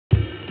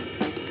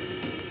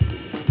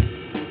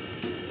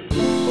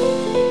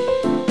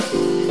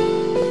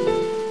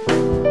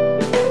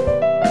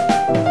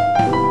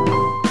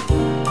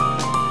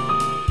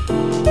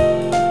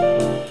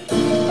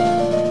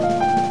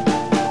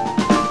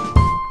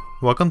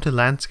Welcome to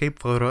Landscape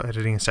Photo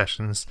Editing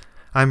Sessions.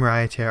 I'm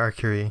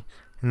LRTimelapse.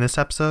 In this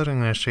episode, I'm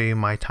going to show you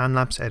my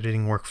time-lapse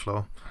editing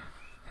workflow.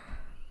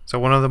 So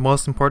one of the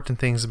most important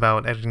things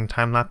about editing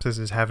time-lapses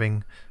is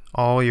having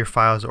all your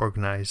files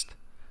organized.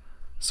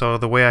 So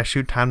the way I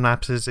shoot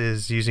time-lapses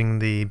is using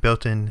the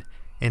built-in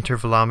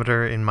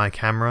intervalometer in my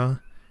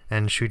camera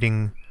and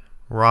shooting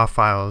raw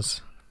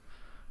files.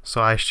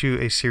 So I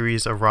shoot a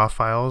series of raw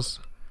files.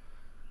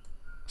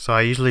 So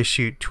I usually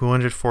shoot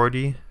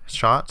 240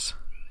 shots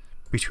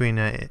between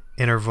an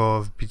interval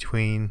of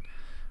between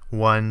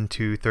 1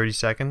 to 30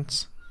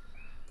 seconds.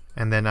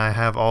 And then I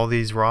have all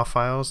these raw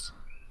files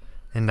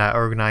and I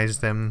organize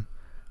them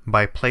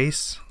by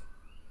place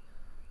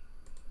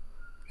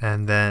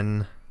and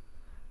then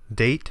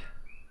date,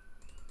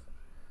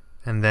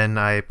 and then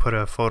I put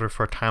a folder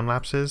for time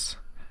lapses,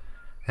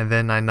 and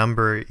then I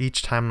number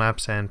each time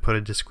lapse and put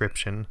a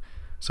description.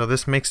 So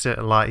this makes it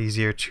a lot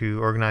easier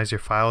to organize your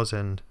files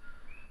and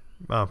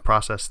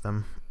process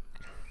them.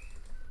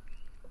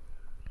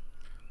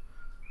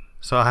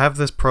 So I have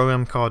this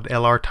program called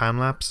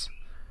LRTimelapse,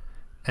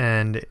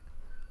 and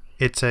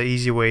it's an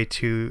easy way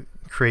to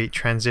create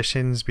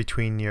transitions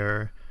between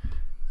your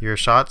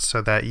shots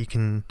so that you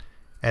can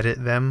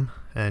edit them,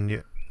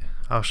 and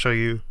I'll show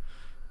you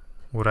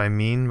what I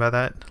mean by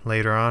that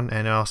later on,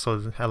 and it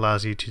also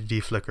allows you to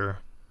deflicker.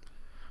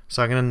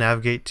 So I'm going to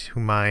navigate to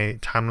my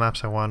time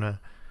lapse I want to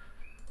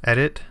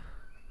edit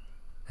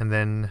and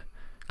then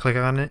click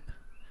on it,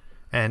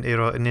 and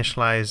it'll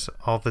initialize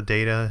all the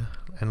data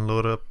and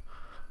load up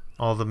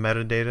all the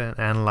metadata and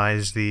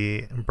analyze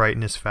the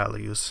brightness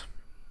values.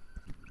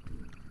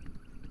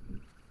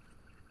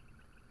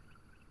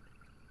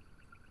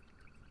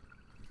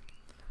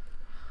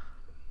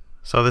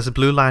 So this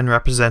blue line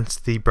represents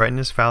the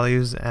brightness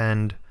values,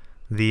 and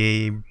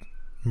the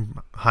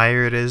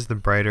higher it is, the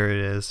brighter it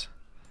is.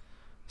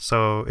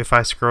 So if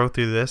I scroll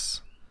through this,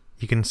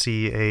 you can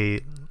see a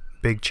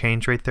big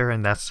change right there,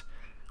 and that's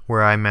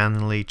where I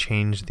manually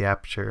change the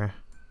aperture.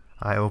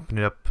 I open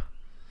it up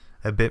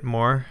a bit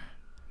more,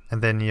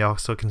 and then you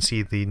also can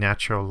see the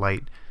natural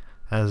light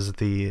as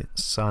the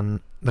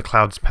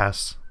clouds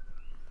pass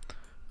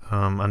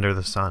under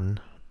the sun.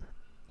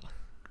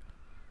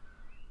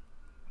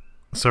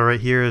 So right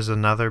here is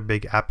another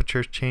big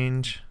aperture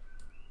change,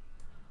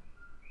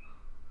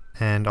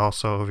 and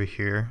also over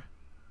here,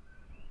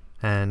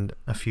 and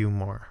a few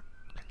more.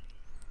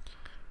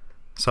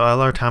 So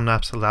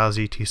LRTimelapse allows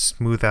you to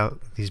smooth out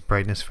these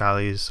brightness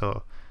values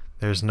so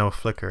there's no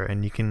flicker,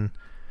 and you can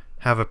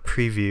have a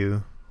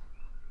preview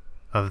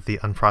of the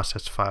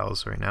unprocessed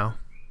files right now.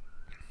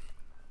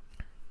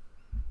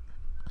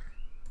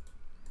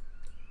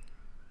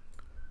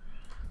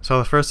 So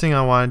the first thing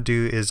I want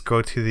to do is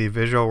go to the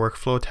Visual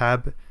Workflow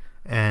tab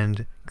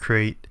and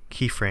create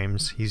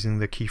keyframes using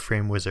the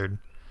keyframe wizard.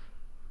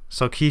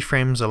 So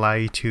keyframes allow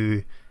you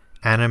to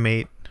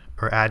animate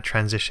or add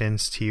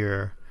transitions to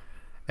your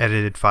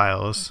edited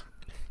files.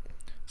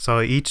 So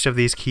each of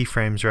these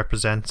keyframes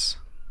represents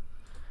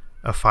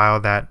a file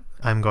that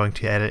I'm going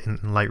to edit in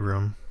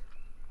Lightroom.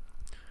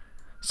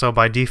 So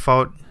by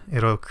default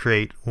it'll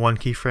create one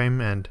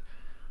keyframe, and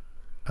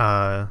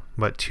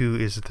but two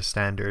is the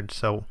standard.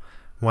 So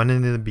one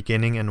in the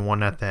beginning and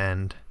one at the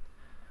end.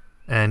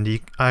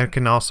 And I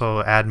can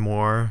also add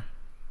more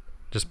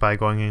just by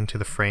going into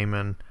the frame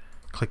and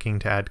clicking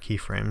to add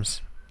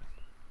keyframes.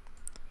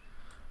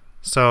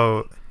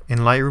 So in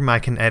Lightroom I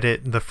can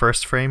edit the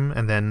first frame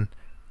and then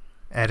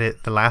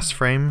edit the last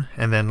frame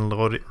and then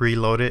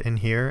reload it in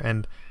here,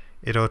 and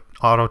it'll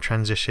auto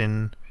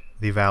transition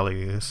the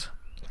values.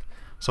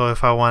 So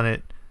if I want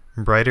it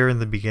brighter in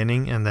the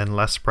beginning and then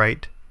less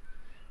bright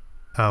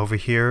over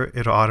here,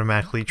 it'll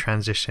automatically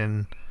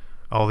transition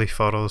all the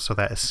photos so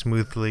that it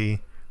smoothly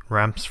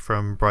ramps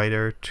from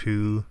brighter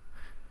to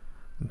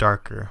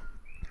darker.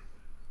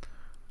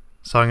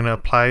 So I'm going to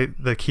apply,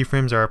 the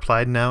keyframes are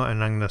applied now,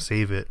 and I'm going to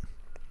save it.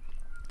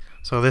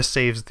 So this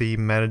saves the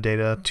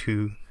metadata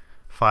to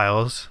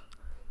files,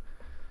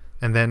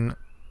 and then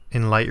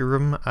in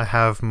Lightroom I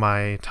have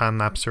my time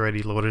lapse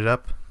already loaded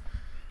up,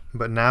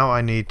 but now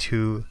I need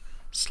to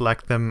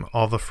select them,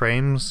 all the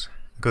frames,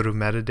 go to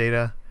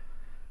metadata,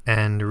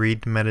 and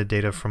read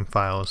metadata from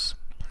files.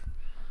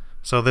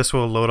 So this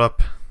will load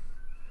up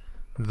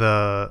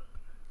the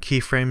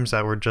keyframes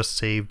that were just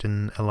saved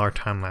in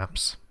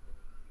LRTimelapse.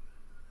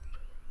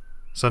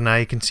 So now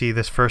you can see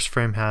this first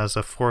frame has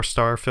a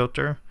 4-star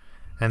filter,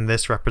 and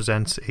this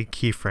represents a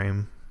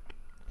keyframe.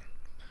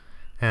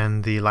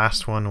 And the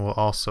last one will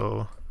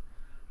also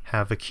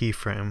have a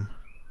keyframe,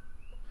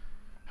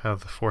 have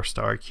the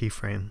 4-star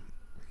keyframe.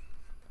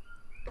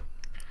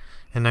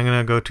 And I'm going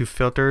to go to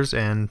filters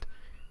and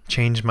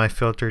change my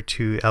filter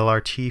to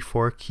LRT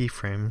for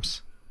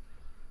keyframes,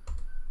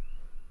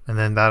 and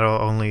then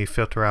that'll only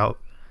filter out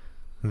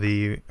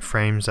the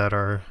frames that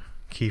are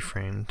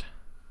keyframed.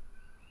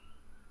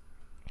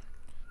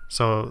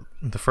 So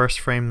the first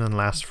frame, then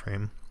last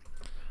frame.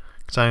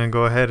 So I'm going to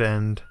go ahead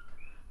and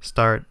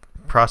start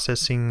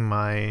processing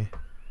my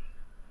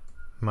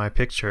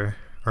picture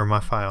or my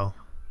file.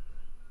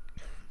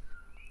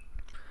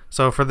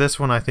 So for this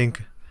one, I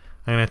think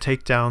I'm going to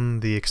take down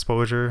the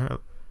exposure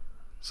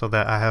so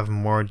that I have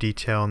more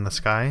detail in the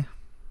sky.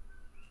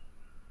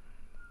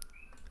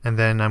 And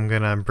then I'm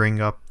going to bring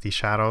up the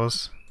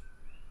shadows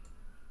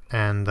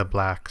and the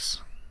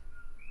blacks.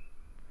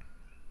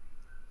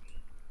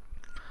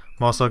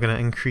 I'm also going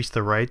to increase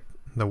the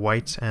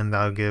whites, and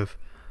that'll give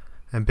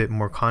a bit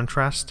more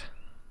contrast.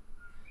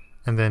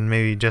 And then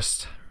maybe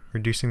just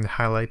reducing the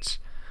highlights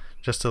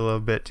just a little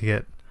bit to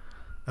get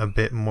a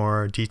bit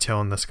more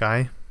detail in the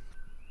sky.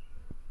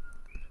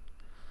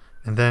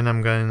 And then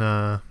I'm going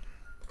to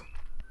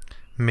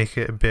make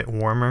it a bit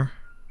warmer,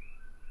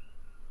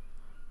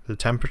 the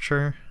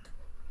temperature.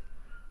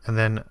 And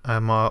then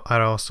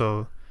I'd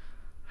also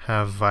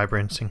have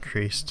vibrance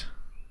increased.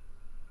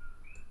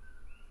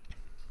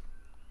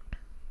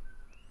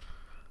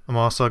 I'm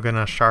also going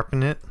to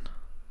sharpen it.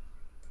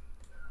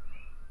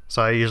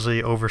 So I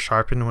usually over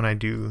sharpen when I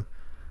do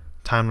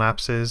time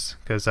lapses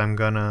because I'm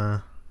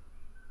gonna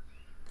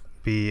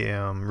be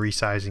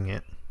resizing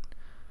it.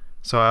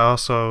 So I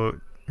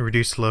also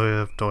reduced a little bit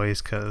of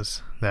noise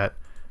because that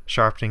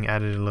sharpening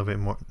added a little bit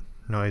more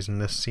noise in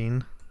this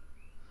scene.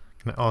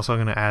 I'm also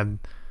going to add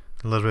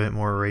a little bit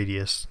more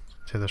radius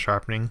to the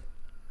sharpening.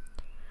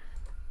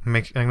 I'm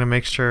going to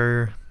make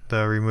sure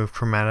the remove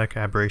chromatic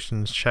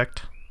aberration is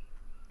checked.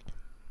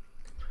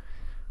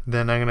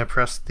 Then I'm going to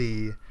press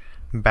the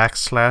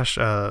backslash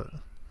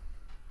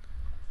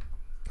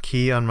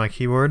key on my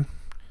keyboard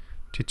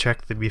to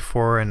check the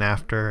before and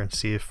after and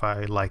see if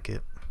I like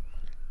it.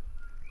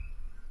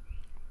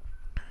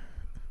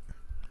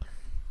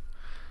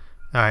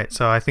 Alright,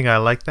 so I think I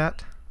like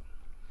that.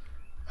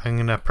 I'm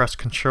going to press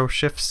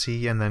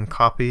Ctrl-Shift-C and then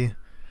copy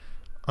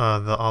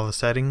all the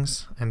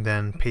settings and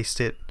then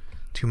paste it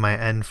to my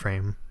end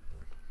frame.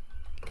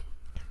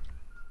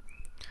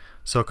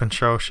 So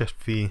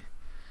Ctrl-Shift-V.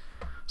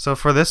 So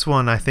for this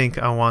one, I think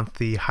I want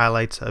the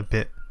highlights a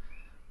bit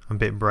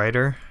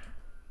brighter.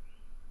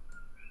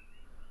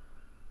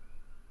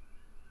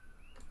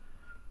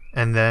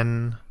 And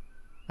then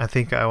I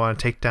think I want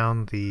to take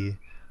down the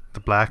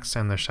blacks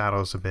and the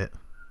shadows a bit.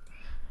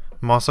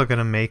 I'm also going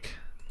to make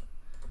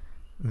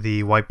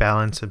the white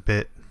balance a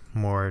bit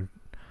more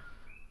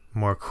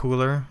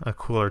cooler, a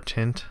cooler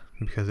tint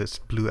because it's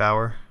blue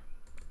hour.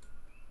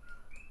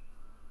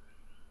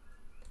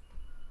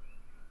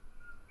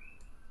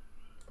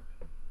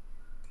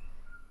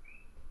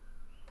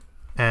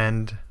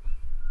 And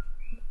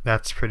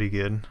that's pretty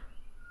good.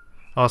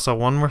 Also,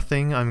 one more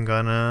thing, I'm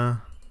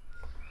gonna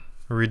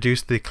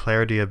reduce the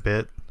clarity a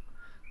bit.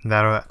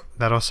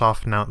 That'll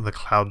soften out the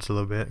clouds a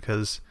little bit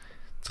because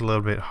it's a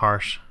little bit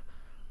harsh,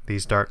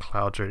 these dark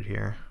clouds right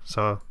here.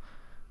 So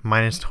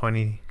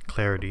 -20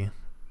 clarity.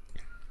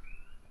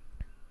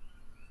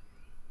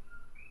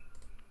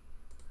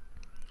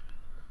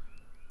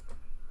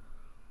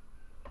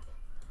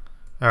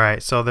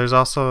 Alright, so there's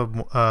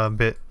also a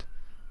bit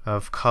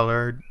of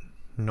color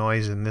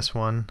noise in this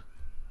one.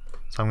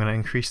 So I'm going to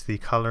increase the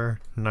color,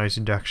 noise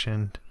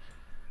reduction,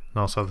 and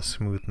also the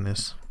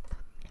smoothness.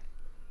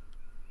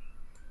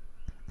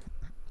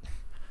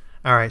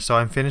 Alright, so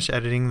I'm finished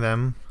editing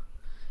them,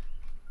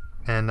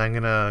 and I'm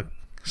going to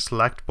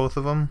select both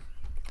of them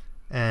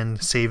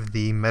and save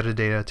the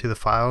metadata to the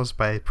files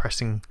by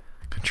pressing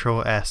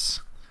Ctrl-S,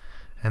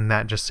 and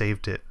that just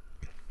saved it.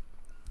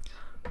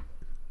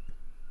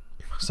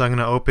 So I'm going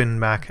to open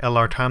back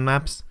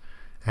LRTimelapse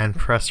and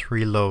press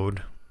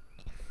reload.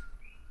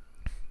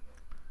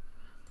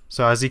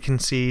 So as you can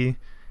see,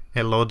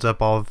 it loads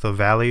up all of the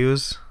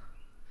values,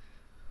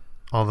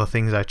 all the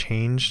things I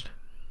changed,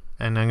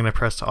 and I'm going to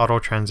press auto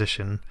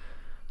transition.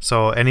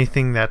 So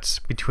anything that's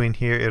between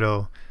here,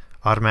 it'll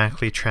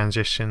automatically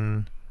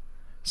transition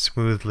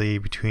smoothly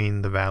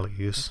between the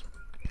values.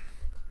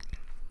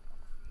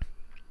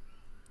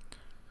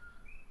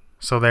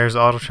 So there's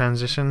auto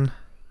transition,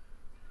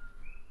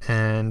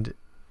 and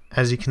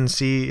as you can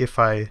see, if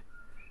I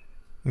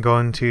go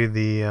into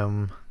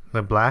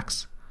the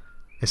blacks,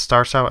 it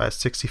starts out at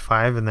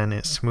 65 and then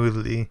it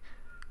smoothly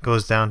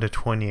goes down to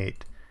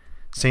 28.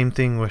 Same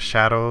thing with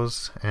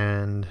shadows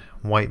and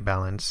white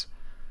balance.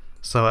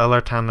 So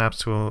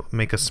LRTimelapse will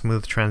make a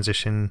smooth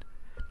transition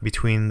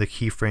between the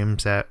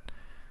keyframes that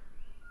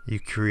you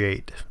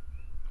create.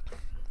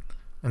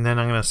 And then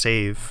I'm going to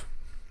save.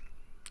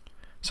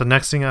 So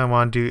next thing I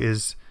want to do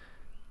is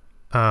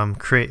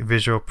create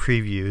visual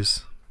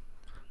previews.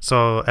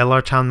 So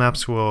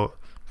LRTimelapse will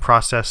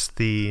process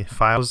the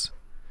files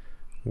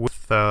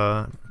with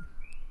the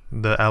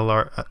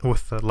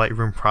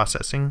Lightroom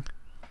processing.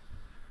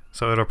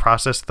 So it'll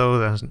process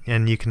those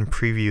and you can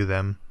preview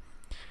them.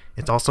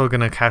 It's also going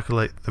to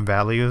calculate the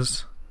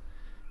values,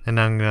 and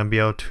I'm going to be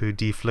able to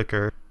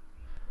deflicker.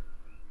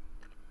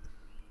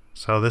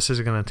 So this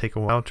is going to take a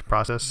while to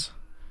process.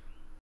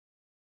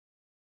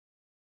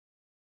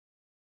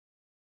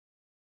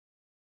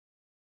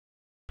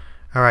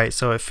 Alright,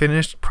 so it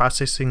finished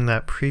processing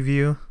that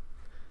preview,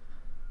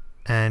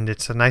 and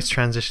it's a nice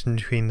transition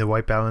between the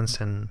white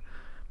balance and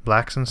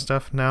blacks and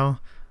stuff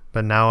now,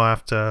 but now I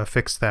have to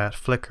fix that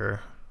flicker.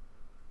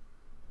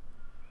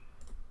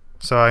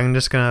 So I'm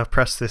just gonna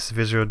press this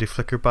visual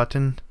deflicker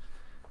button,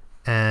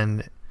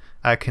 and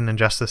I can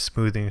adjust the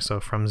smoothing,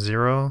 so from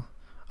 0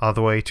 all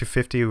the way to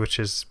 50, which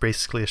is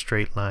basically a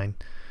straight line.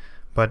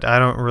 But I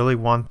don't really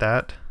want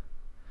that.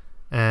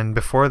 And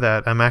before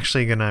that, I'm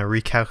actually gonna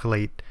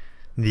recalculate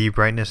the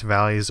brightness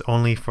values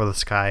only for the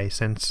sky,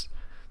 since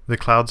the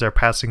clouds are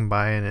passing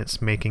by and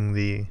it's making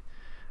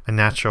a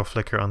natural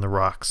flicker on the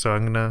rock. So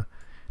I'm gonna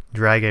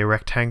drag a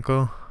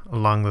rectangle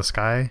along the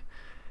sky,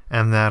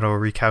 and that'll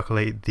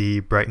recalculate the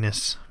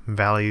brightness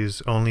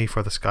values only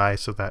for the sky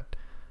so that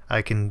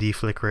I can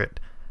deflicker it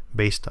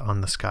based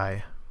on the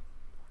sky.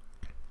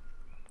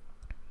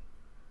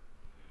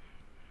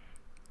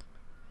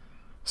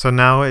 So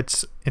now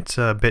it's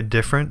a bit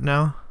different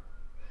now,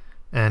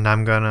 and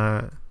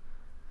I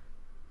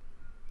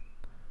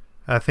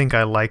think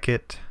I like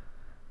it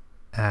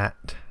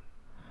at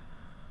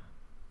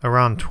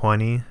around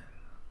 20.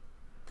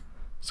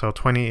 So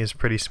 20 is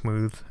pretty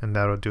smooth, and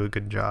that'll do a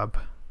good job.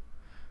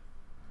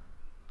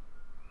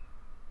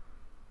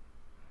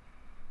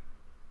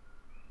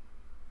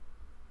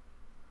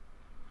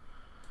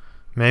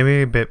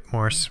 Maybe a bit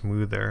more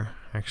smoother,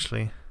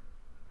 actually.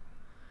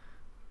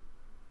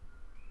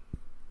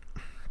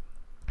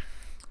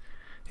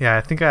 Yeah,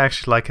 I think I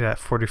actually like it at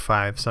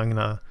 45, so I'm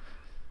gonna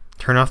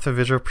turn off the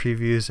visual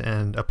previews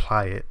and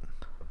apply it.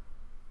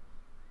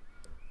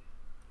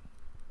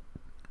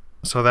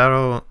 So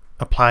that'll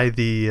apply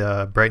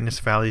the brightness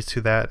values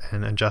to that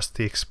and adjust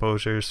the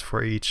exposures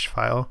for each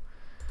file.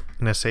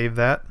 I'm gonna save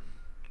that,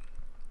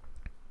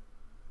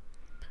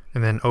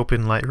 and then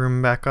open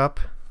Lightroom back up,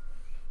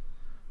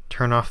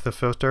 turn off the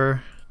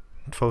filter,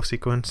 full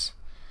sequence,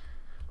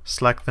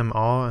 select them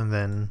all, and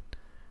then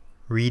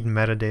read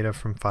metadata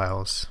from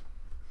files.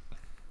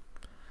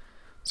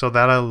 So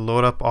that'll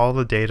load up all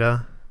the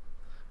data,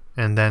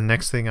 and then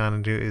next thing I'm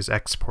going to do is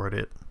export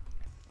it.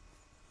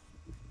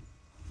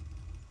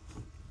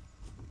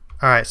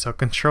 Alright, so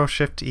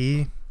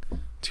Control-Shift-E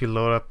to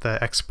load up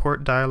the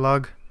export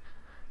dialog,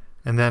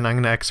 and then I'm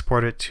going to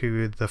export it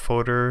to the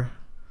folder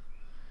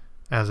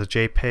as a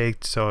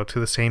JPEG, so to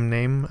the same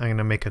name. I'm going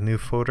to make a new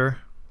folder,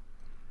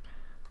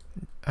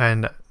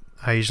 and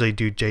I usually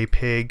do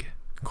JPEG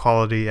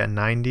quality at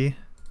 90,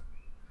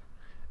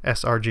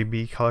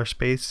 sRGB color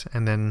space,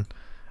 and then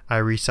I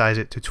resize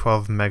it to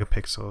 12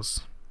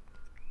 megapixels.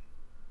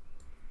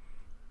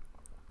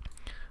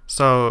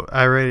 So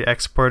I already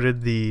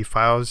exported the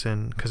files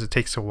because it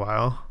takes a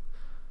while,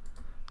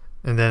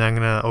 and then I'm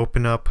gonna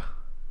open up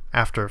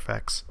After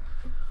Effects.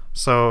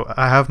 So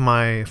I have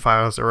my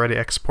files already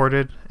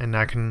exported, and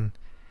I can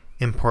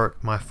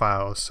import my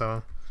files. So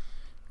I'm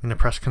gonna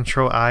press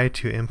Ctrl-I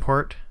to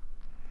import,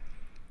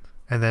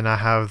 and then I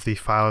have the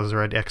files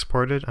already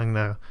exported. I'm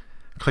gonna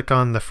click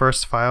on the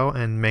first file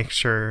and make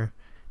sure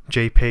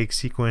JPEG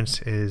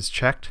sequence is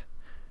checked,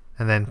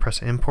 and then press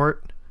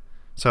import.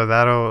 So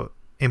that'll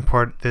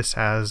import this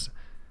as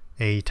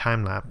a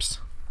time lapse.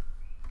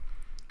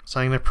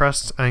 So I'm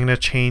gonna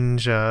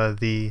change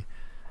the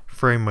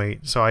frame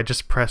rate. So I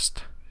just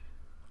pressed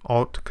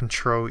Alt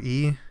Control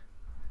E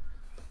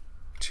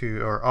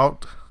Control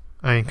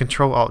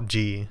Alt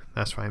G.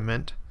 That's what I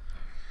meant.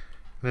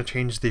 I'm gonna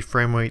change the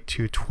frame rate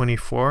to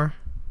 24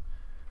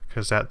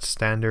 because that's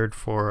standard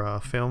for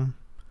film,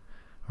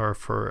 or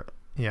for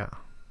I'm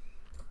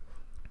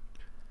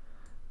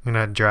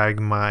gonna drag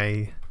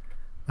my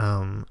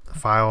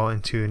file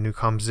into a new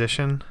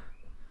composition,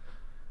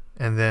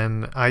 and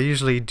then I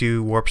usually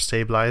do warp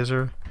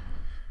stabilizer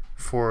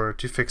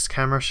to fix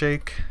camera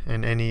shake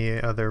and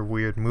any other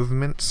weird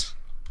movements.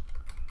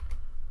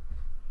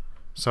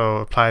 So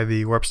apply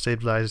the warp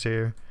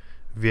stabilizer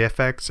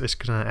VFX. It's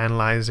gonna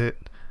analyze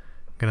it,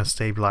 gonna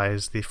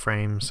stabilize the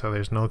frame so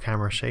there's no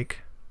camera shake,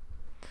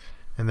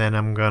 and then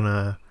I'm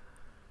gonna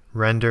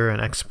render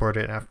and export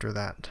it after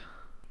that.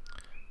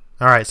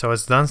 Alright, so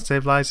it's done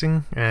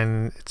stabilizing,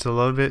 and it's a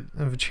little bit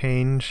of a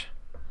change,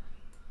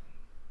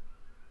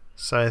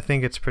 so I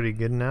think it's pretty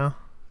good now.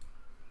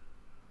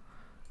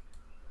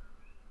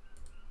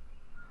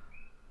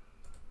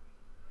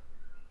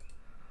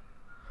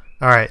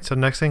 Alright, so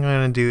next thing I'm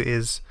going to do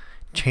is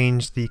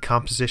change the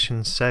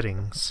composition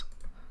settings.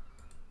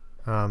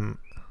 So I'm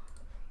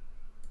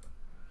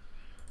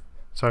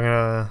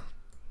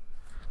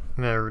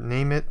gonna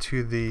name it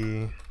to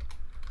the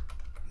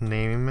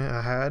name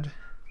I had.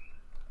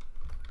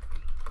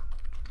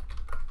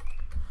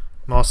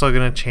 I'm also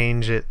going to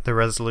change the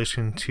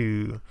resolution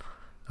to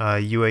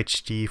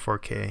UHD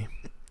 4K.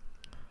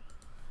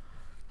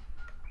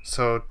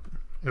 So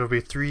it'll be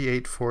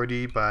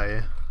 3840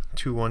 by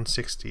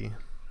 2160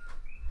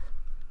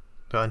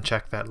 to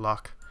uncheck that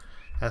lock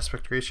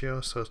aspect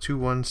ratio. So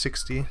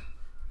 2160.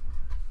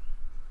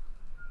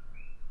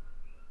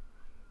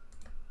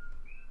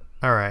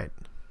 Alright.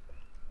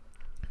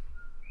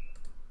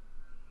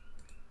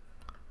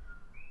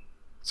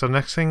 So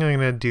next thing I'm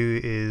going to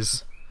do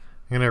is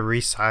I'm going to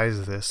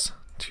resize this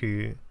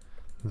to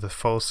the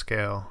full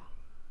scale.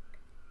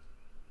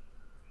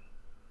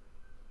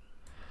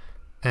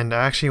 And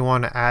I actually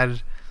want to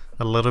add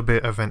a little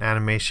bit of an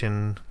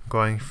animation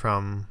going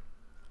from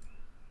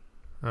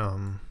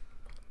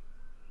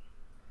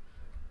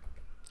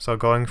So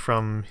going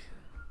from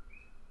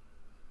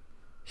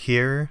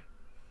here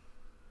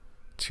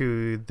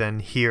to then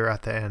here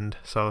at the end.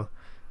 So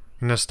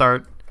I'm going to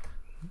start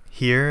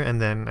here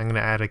and then I'm going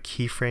to add a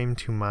keyframe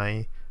to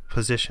my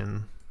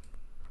position.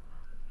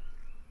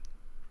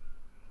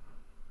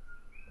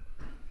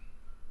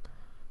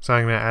 So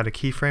I'm going to add a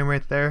keyframe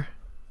right there,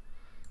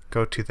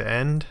 go to the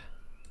end,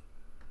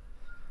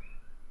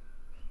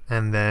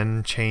 and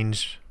then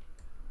change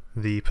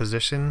the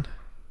position.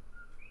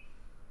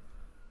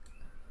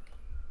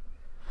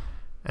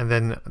 And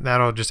then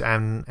that'll just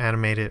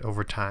animate it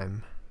over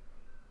time.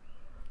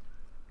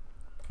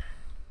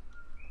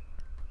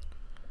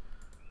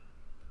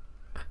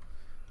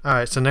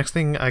 Alright, so next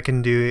thing I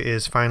can do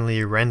is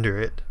finally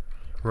render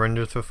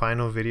the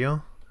final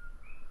video.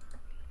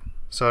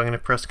 So I'm going to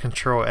press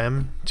Ctrl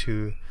M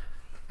to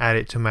add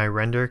it to my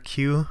render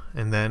queue,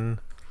 and then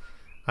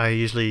I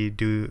usually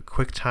do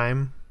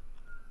QuickTime,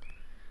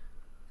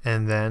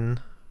 and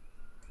then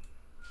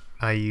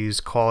I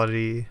use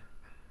quality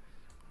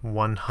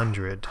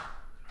 100.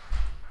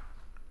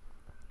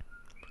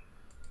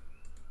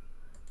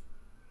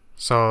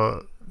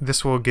 So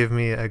this will give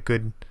me a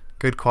good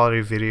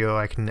quality video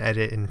I can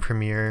edit in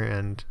Premiere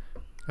and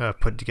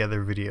put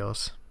together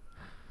videos.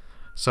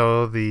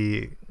 So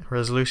the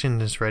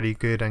resolution is ready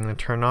good. I'm going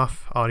to turn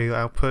off audio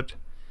output,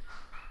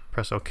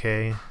 press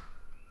OK,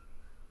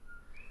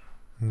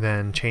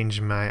 then change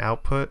my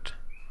output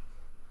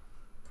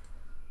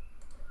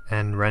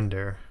and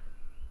render.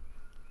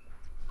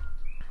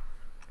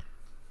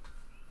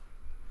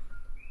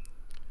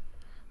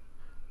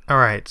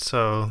 Alright,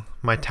 so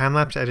my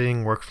time-lapse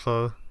editing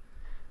workflow,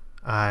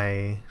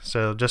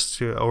 so just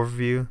to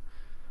overview,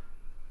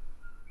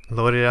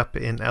 load it up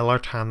in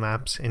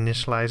LRTimelapse,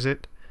 initialize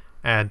it,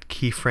 add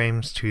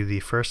keyframes to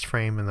the first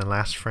frame and the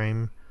last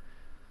frame,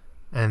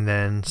 and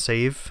then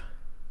save,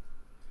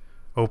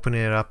 open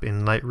it up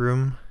in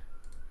Lightroom,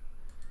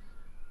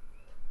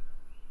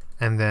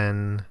 and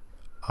then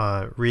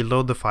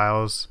reload the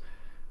files,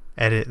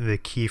 edit the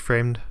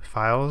keyframed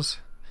files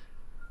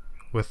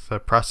with the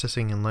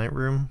processing in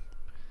Lightroom,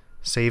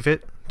 save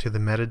it to the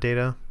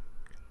metadata,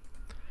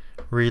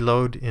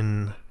 reload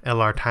in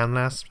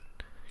LRTimelapse,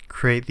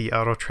 create the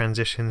auto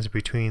transitions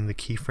between the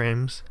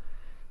keyframes,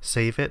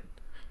 save it,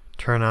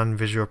 turn on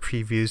visual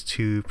previews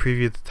to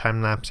preview the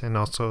time-lapse and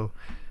also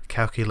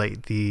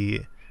calculate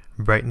the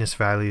brightness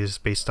values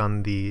based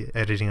on the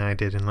editing I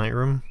did in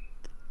Lightroom.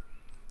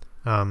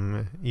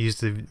 Use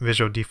the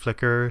visual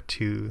deflicker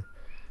to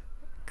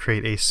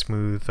create a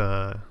smooth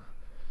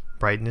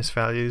brightness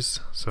values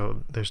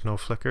so there's no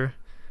flicker,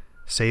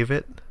 save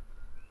it,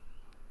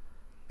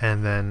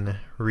 and then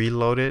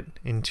reload it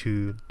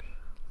into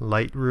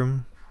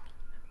Lightroom,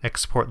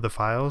 export the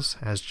files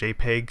as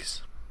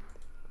JPEGs,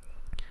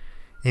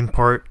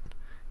 import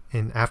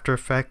in After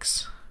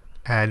Effects,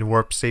 add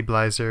warp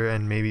stabilizer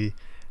and maybe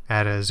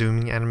add a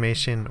zooming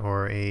animation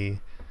or a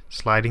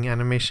sliding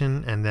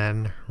animation, and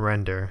then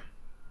render.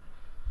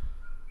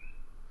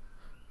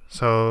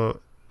 So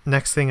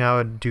next thing I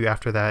would do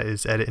after that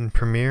is edit in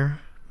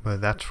Premiere,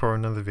 but that's for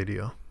another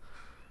video.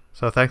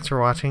 So thanks for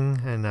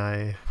watching, and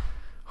I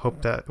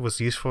hope that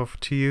was useful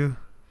to you.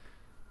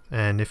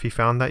 And if you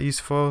found that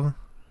useful,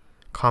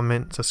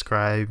 comment,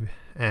 subscribe,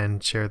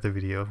 and share the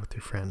video with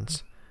your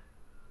friends.